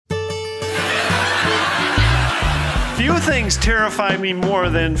Few things terrify me more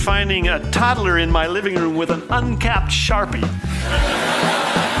than finding a toddler in my living room with an uncapped Sharpie.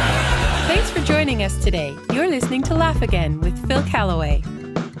 Thanks for joining us today. You're listening to Laugh Again with Phil Callaway.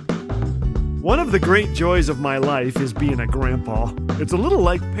 One of the great joys of my life is being a grandpa. It's a little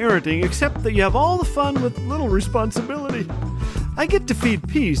like parenting, except that you have all the fun with little responsibility. I get to feed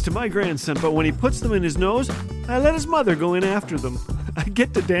peas to my grandson, but when he puts them in his nose, I let his mother go in after them. I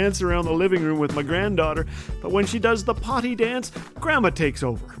get to dance around the living room with my granddaughter, but when she does the potty dance, Grandma takes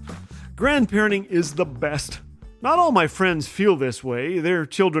over. Grandparenting is the best. Not all my friends feel this way. Their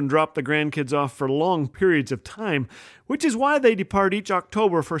children drop the grandkids off for long periods of time, which is why they depart each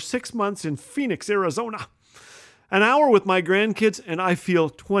October for 6 months in Phoenix, Arizona. An hour with my grandkids and I feel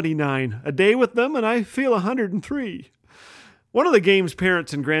 29. A day with them and I feel 103. One of the games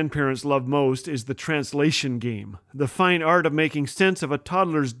parents and grandparents love most is the translation game, the fine art of making sense of a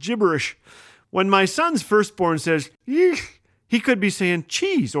toddler's gibberish. When my son's firstborn says, "Yeesh," he could be saying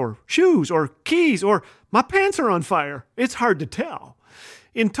cheese or shoes or keys or my pants are on fire. It's hard to tell.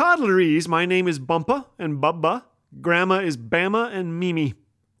 In Toddlerese, my name is Bumpa and Bubba. Grandma is Bama and Mimi.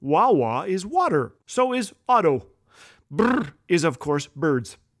 Wawa is water. So is Otto. Brr is, of course,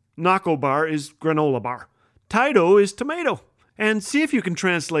 birds. Naco bar is granola bar. Tido is tomato. And see if you can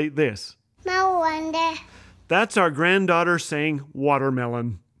translate this. No wonder. That's our granddaughter saying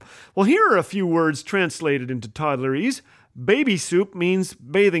watermelon. Well, here are a few words translated into Toddlerese. Baby soup means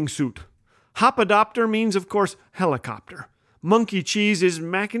bathing suit. Hop-adopter means, of course, helicopter. Monkey cheese is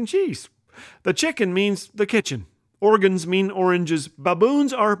mac and cheese. The chicken means the kitchen. Organs mean oranges.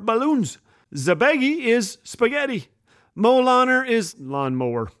 Baboons are balloons. Zabegi is spaghetti. Molaner is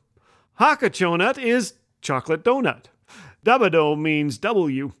lawnmower. Hakachonut is chocolate donut. Dubado means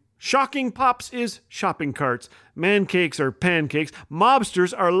W. Shocking pops is shopping carts. Mancakes are pancakes.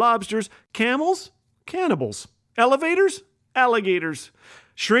 Mobsters are lobsters. Camels? Cannibals. Elevators? Alligators.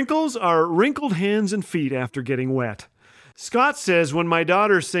 Shrinkles are wrinkled hands and feet after getting wet. Scott says when my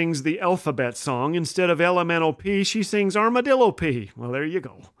daughter sings the alphabet song, instead of LMNOP, she sings Armadillo P. Well, there you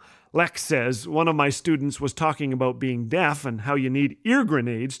go. Lex says one of my students was talking about being deaf and how you need ear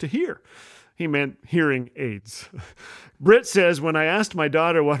grenades to hear. He meant hearing aids. Britt says when I asked my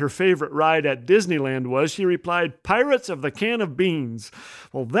daughter what her favorite ride at Disneyland was, she replied, Pirates of the Can of Beans.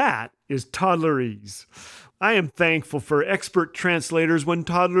 Well, that is Toddlerese. I am thankful for expert translators when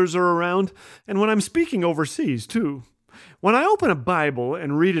toddlers are around, and when I'm speaking overseas, too. When I open a Bible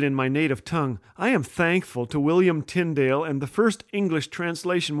and read it in my native tongue, I am thankful to William Tyndale and the first English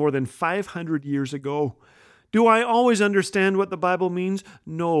translation more than 500 years ago. Do I always understand what the Bible means?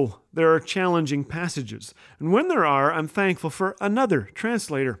 No, there are challenging passages. And when there are, I'm thankful for another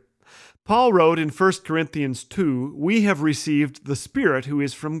translator. Paul wrote in 1 Corinthians 2, "We have received the Spirit who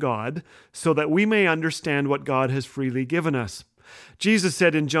is from God, so that we may understand what God has freely given us." Jesus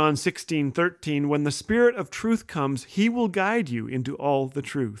said in John 16:13, "When the Spirit of truth comes, he will guide you into all the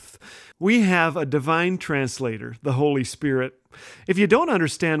truth." We have a divine translator, the Holy Spirit. If you don't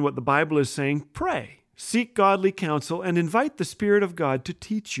understand what the Bible is saying, pray. Seek godly counsel and invite the Spirit of God to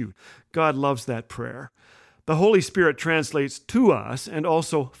teach you. God loves that prayer. The Holy Spirit translates to us and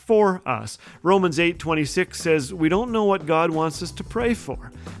also for us. Romans 8:26 says, "We don't know what God wants us to pray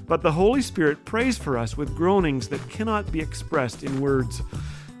for, but the Holy Spirit prays for us with groanings that cannot be expressed in words."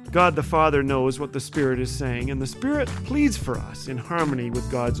 God the Father knows what the Spirit is saying, and the Spirit pleads for us in harmony with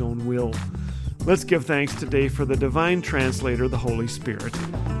God's own will. Let's give thanks today for the divine translator, the Holy Spirit.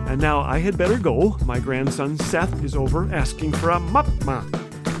 And now I had better go. My grandson Seth is over asking for a mupma.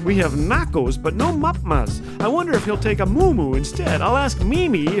 We have Nacos, but no mupmas. I wonder if he'll take a moo-moo instead. I'll ask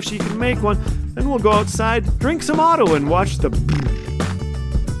Mimi if she can make one. Then we'll go outside, drink some Otto, and watch the...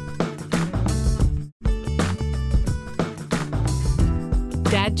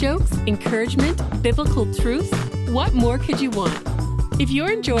 Dad jokes, encouragement, biblical truth. What more could you want? If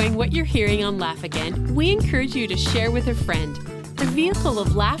you're enjoying what you're hearing on Laugh Again, we encourage you to share with a friend. The vehicle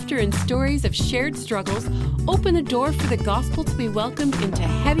of laughter and stories of shared struggles open the door for the gospel to be welcomed into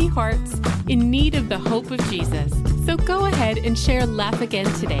heavy hearts in need of the hope of Jesus. So go ahead and share Laugh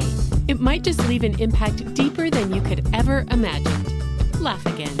Again today. It might just leave an impact deeper than you could ever imagine. Laugh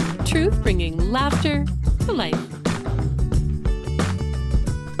Again. Truth bringing laughter to life.